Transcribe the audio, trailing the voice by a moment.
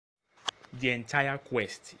The entire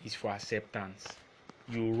quest is for acceptance.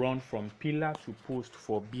 You run from pillar to post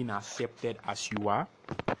for being accepted as you are.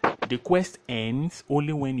 The quest ends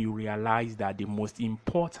only when you realize that the most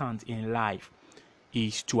important in life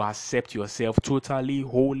is to accept yourself totally,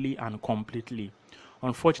 wholly, and completely.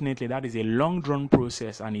 Unfortunately, that is a long drawn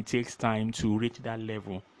process and it takes time to reach that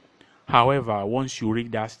level. However, once you reach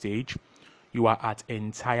that stage, you are at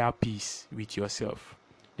entire peace with yourself.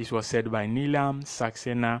 This was said by Neelam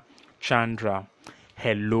Saxena Chandra.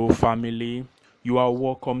 Hello, family. You are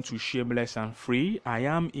welcome to Shameless and Free. I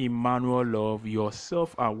am Emmanuel Love, your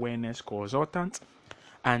self-awareness consultant.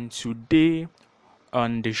 And today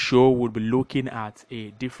on the show, we'll be looking at a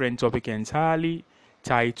different topic entirely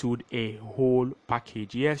titled A Whole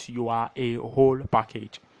Package. Yes, you are a whole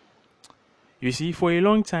package. You see, for a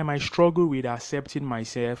long time, I struggled with accepting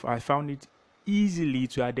myself. I found it easily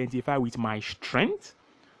to identify with my strength,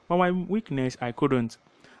 but my weakness, I couldn't.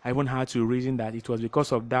 I even had to reason that it was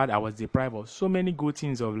because of that I was deprived of so many good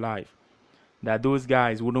things of life, that those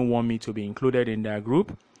guys wouldn't want me to be included in their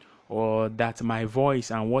group, or that my voice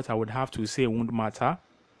and what I would have to say won't matter.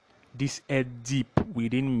 This ate deep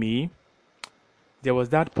within me. There was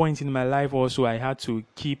that point in my life also I had to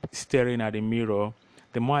keep staring at the mirror.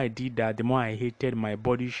 The more I did that, the more I hated my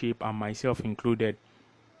body shape and myself included.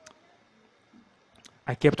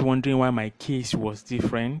 I kept wondering why my case was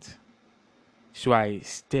different. So I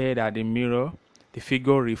stared at the mirror. The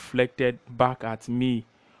figure reflected back at me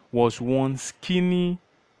was one skinny,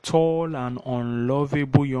 tall, and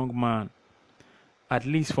unlovable young man. At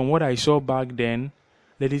least from what I saw back then,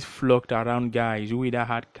 ladies flocked around guys who either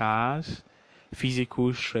had cars,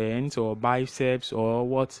 physical strength, or biceps, or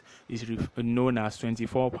what is known as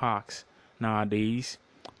 24 packs nowadays.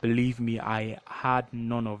 Believe me, I had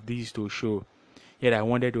none of these to show. Yet I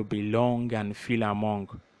wanted to belong and feel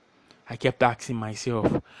among. I kept asking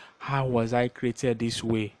myself, how was I created this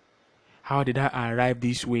way? How did I arrive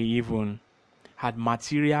this way even? Had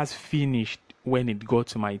materials finished when it got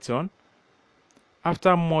to my turn?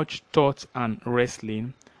 After much thought and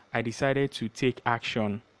wrestling, I decided to take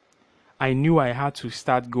action. I knew I had to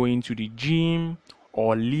start going to the gym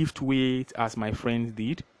or lift weights as my friends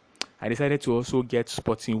did. I decided to also get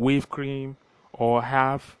sporting wave cream or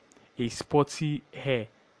have a sporty hair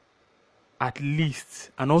at least,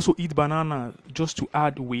 and also eat banana just to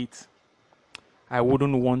add weight. I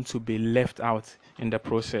wouldn't want to be left out in the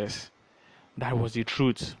process. That was the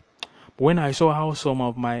truth. But when I saw how some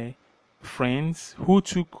of my friends who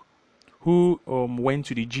went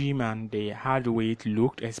to the gym and they had weight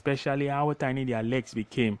looked, especially how tiny their legs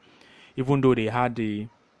became, even though they had the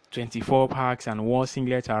 24 packs and wore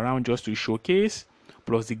singlet around just to showcase,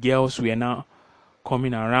 plus the girls were now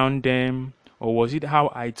coming around them. Or was it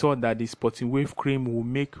how I thought that the sporting wave cream would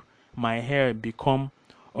make my hair become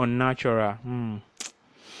unnatural?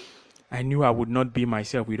 I knew I would not be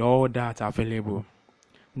myself with all that available.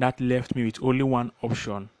 That left me with only one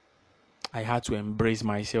option. I had to embrace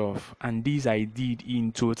myself, and this I did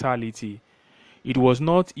in totality. It was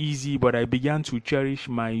not easy, but I began to cherish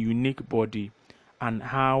my unique body and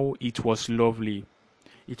how it was lovely.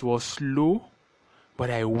 It was slow,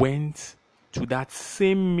 but I went to that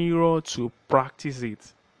same mirror to practice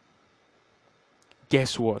it.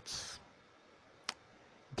 Guess what?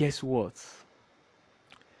 Guess what?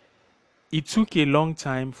 It took a long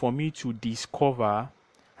time for me to discover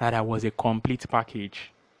that I was a complete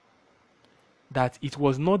package. That it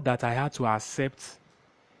was not that I had to accept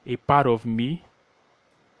a part of me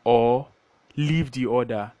or leave the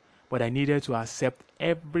other, but I needed to accept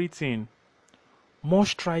everything. More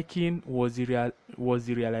striking was the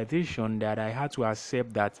realization that I had to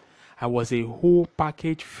accept that I was a whole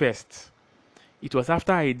package first. It was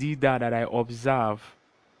after I did that that I observed,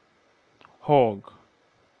 hug,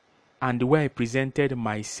 and the way I presented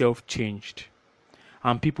myself changed.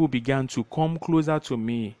 And people began to come closer to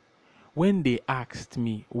me. When they asked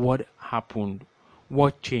me what happened,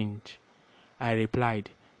 what changed, I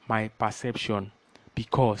replied, my perception,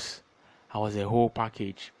 because I was a whole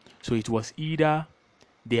package. So it was either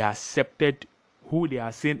they accepted who they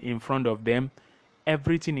are seeing in front of them,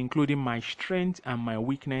 everything including my strength and my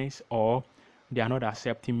weakness, or they are not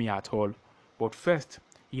accepting me at all. But first,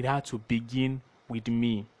 it had to begin with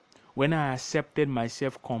me. When I accepted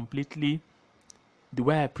myself completely, the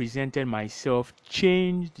way I presented myself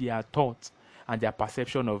changed their thoughts and their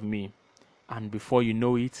perception of me. And before you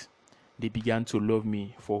know it, they began to love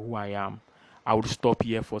me for who I am. I would stop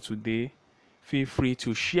here for today. Feel free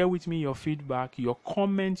to share with me your feedback, your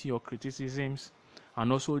comments, your criticisms,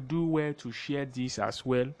 and also do well to share this as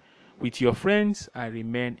well with your friends. I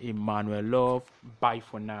remain Emmanuel Love. Bye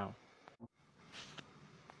for now.